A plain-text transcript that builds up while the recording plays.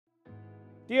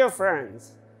Dear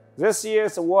friends, this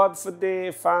year's World Food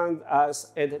Day finds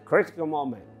us at a critical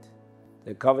moment.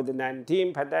 The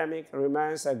COVID-19 pandemic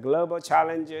remains a global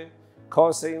challenge,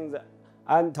 causing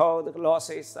untold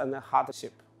losses and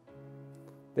hardship.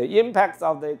 The impacts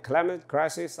of the climate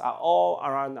crisis are all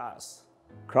around us.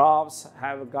 Crops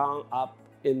have gone up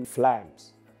in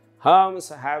flames. Homes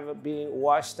have been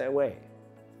washed away.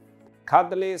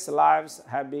 Countless lives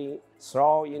have been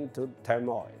thrown into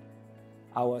turmoil.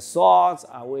 Our thoughts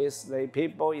are with the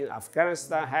people in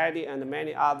Afghanistan, Haiti, and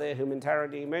many other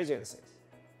humanitarian emergencies.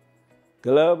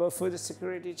 Global food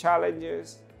security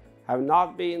challenges have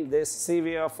not been this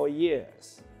severe for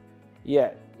years.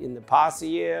 Yet, in the past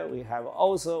year, we have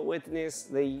also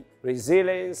witnessed the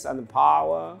resilience and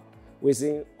power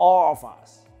within all of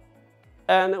us.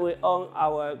 And we owe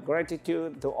our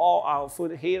gratitude to all our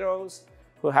food heroes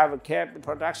who have kept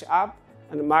production up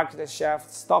and market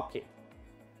shelf stocking.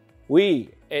 We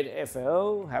at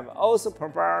FAO have also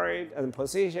prepared and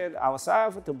positioned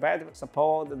ourselves to better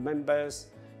support the members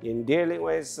in dealing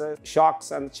with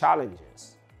shocks and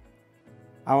challenges.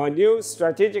 Our new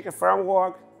strategic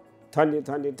framework,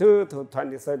 2022 to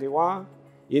 2031,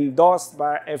 endorsed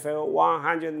by FAO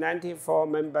 194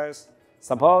 members,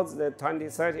 supports the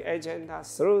 2030 agenda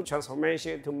through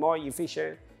transformation to more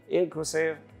efficient,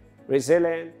 inclusive,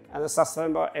 resilient, and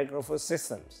sustainable agri-food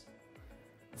systems.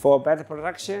 For better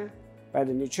production,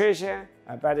 better nutrition,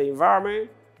 a better environment,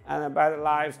 and a better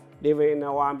life leaving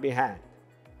no one behind.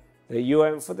 The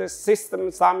UN Food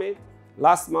System Summit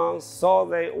last month saw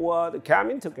the world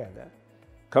coming together,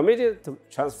 committed to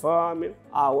transforming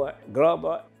our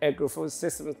global agri-food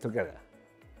systems together.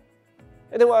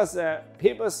 It was a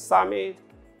People's Summit,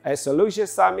 a Solution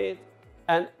Summit,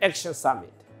 and Action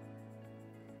Summit,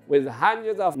 with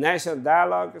hundreds of national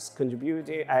dialogues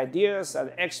contributing ideas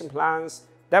and action plans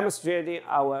demonstrating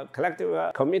our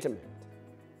collective commitment.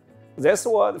 This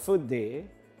World Food Day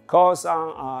calls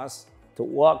on us to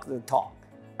walk the talk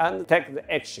and take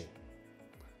the action.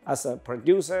 As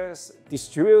producers,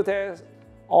 distributors,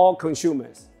 or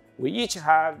consumers, we each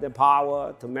have the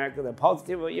power to make the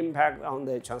positive impact on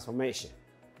the transformation.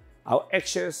 Our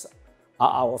actions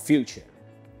are our future.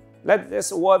 Let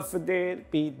this World Food Day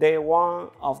be day one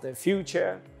of the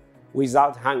future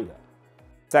without hunger.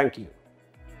 Thank you.